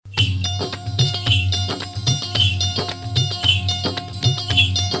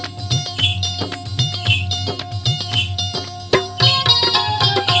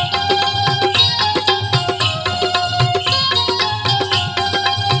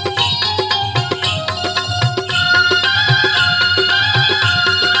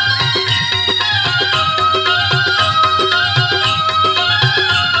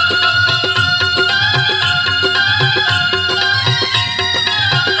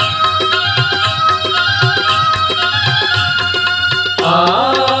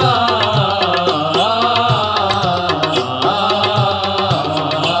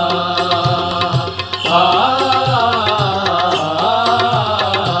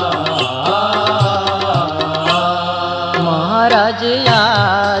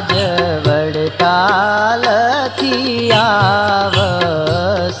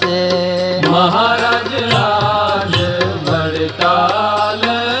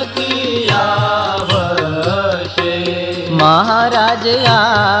महाराज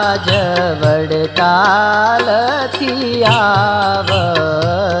आज वडताल थी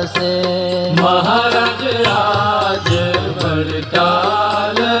आवशे। महाराज आज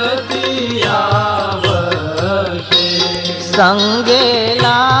वडताल थी आवशे। संगे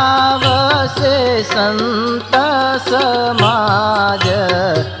लावशे संत समाज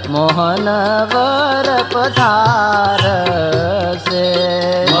मोहन वर पधारशे।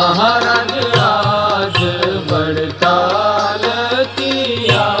 महाराज आज वडताल थी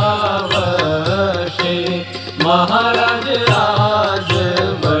आवशे। महाराज आज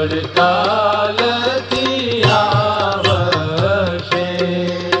वडताल थी आवशे।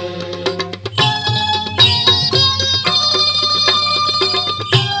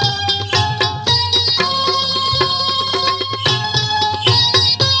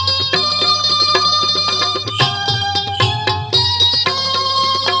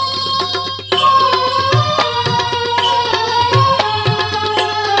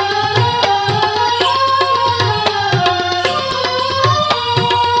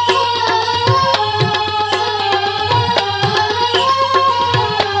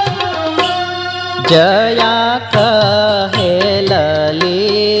 जया कहे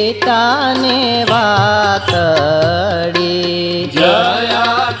ललिता ने वातड़ी। जया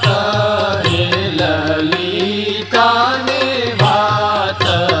कहे ललिता ने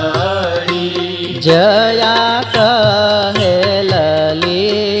वातड़ी। जया कहे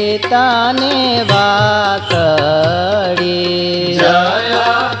ललिता ने वातड़ी।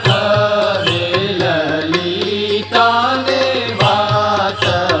 जया कहे ललिता ने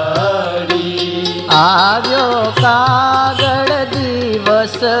वातड़ी। આવ્યો કાગળ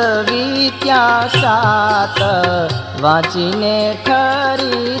દિવસ વીત્યા સાત વાંચીને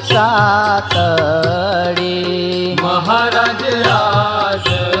ઠરી સાતડી। महाराज आज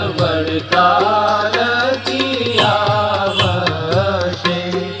वडताल थी आवशे।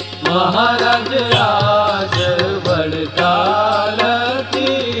 महाराज आज वडताल थी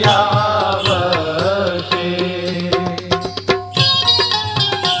आवशे।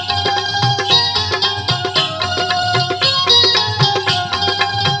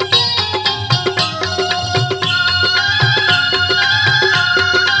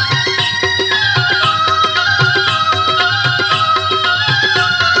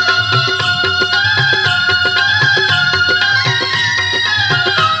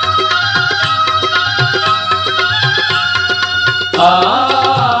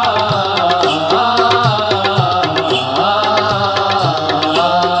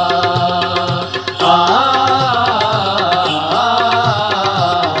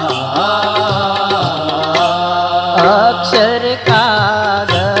 અક્ષર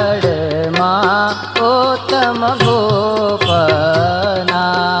કાગળમાં ઓતમ ગોપના।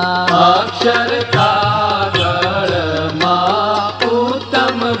 अक्षर कागळમાં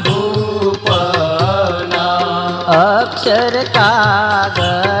उत्तम भूपना। અક્ષર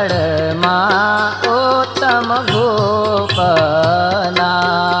કાગળમાં ઓતમ ગોપના।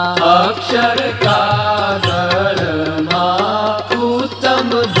 अक्षर कागळમાં उत्तम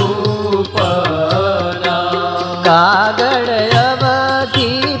भूपना। કાગળ અવધિ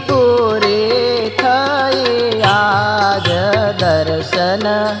પૂરે થઈ આજ દર્શન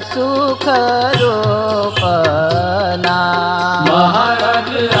સુખ રોપના। महाराज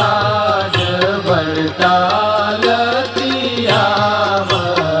आज वडताल थी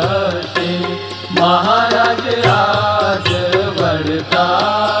आवशे। महाराज आज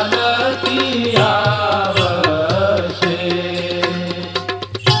वडताल थी आवशे।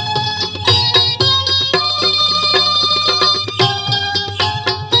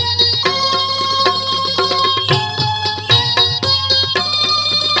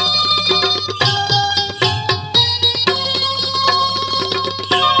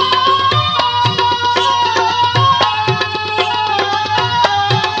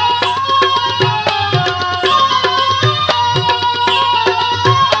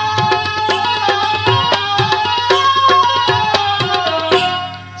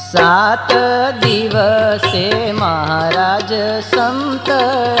 સાત દિવસે મહારાજ સંત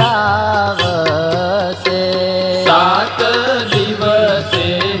આવશે। सात दिवसे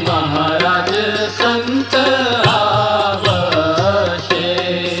महाराज संत आवशे।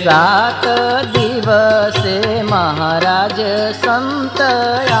 સાત દિવસે મહારાજ સંત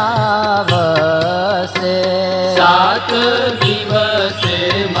આવશે। सात दिवसे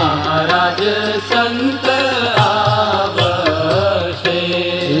महाराज संत आवशे।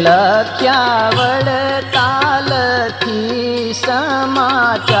 લખ્યા વડતાલ થી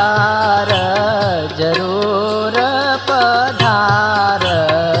સમાચાર જરૂર પધારશે।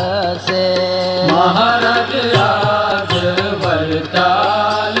 महाराज आज वडताल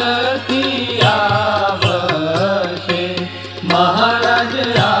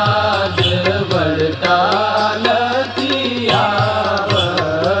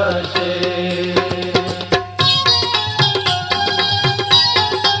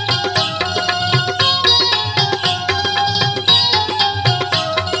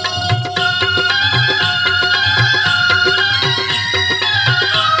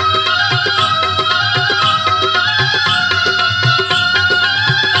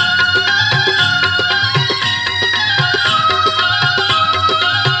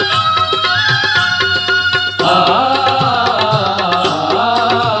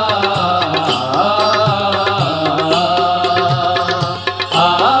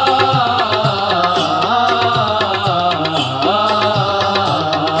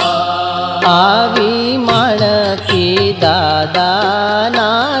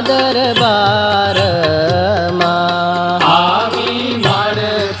દરબારમાં આવી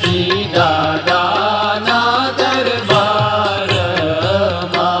માણકી દાદાના દરબારમાં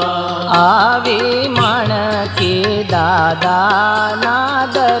આવી માણકી દાદાના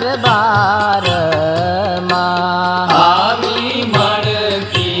દરબારમાં આવી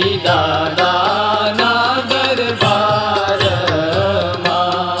માણકી દાદાના દરબારમાં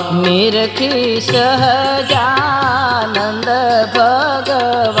નિરખી સહજાનંદ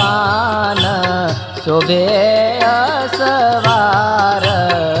ભગવાન શોભે અસવારમાં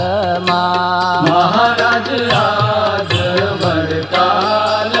મહારાજ આજ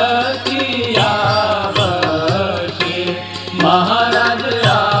વડતાલ થી આવશે મહારાજ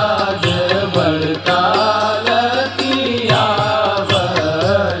આજ વડતાલ થી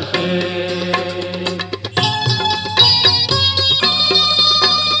આવશે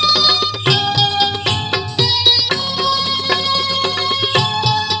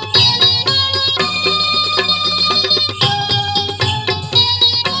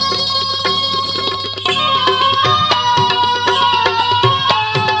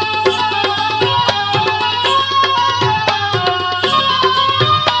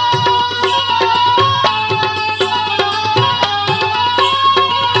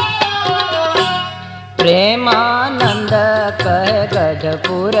પ્રેમાનંદ કહે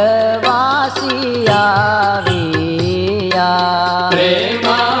ગઢપુર વાસી આવ્યા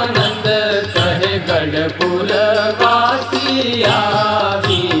પ્રેમાનંદ કહે ગઢપુર વાસી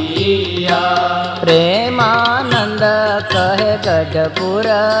આવ્યા પ્રેમાનંદ કહે ગઢપુર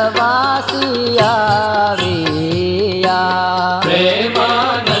વાસી આવ્યા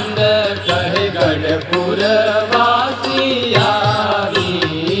પ્રેમાનંદ કહે ગઢપુર વાસી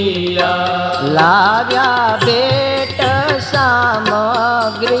આવ્યા લાવ્યા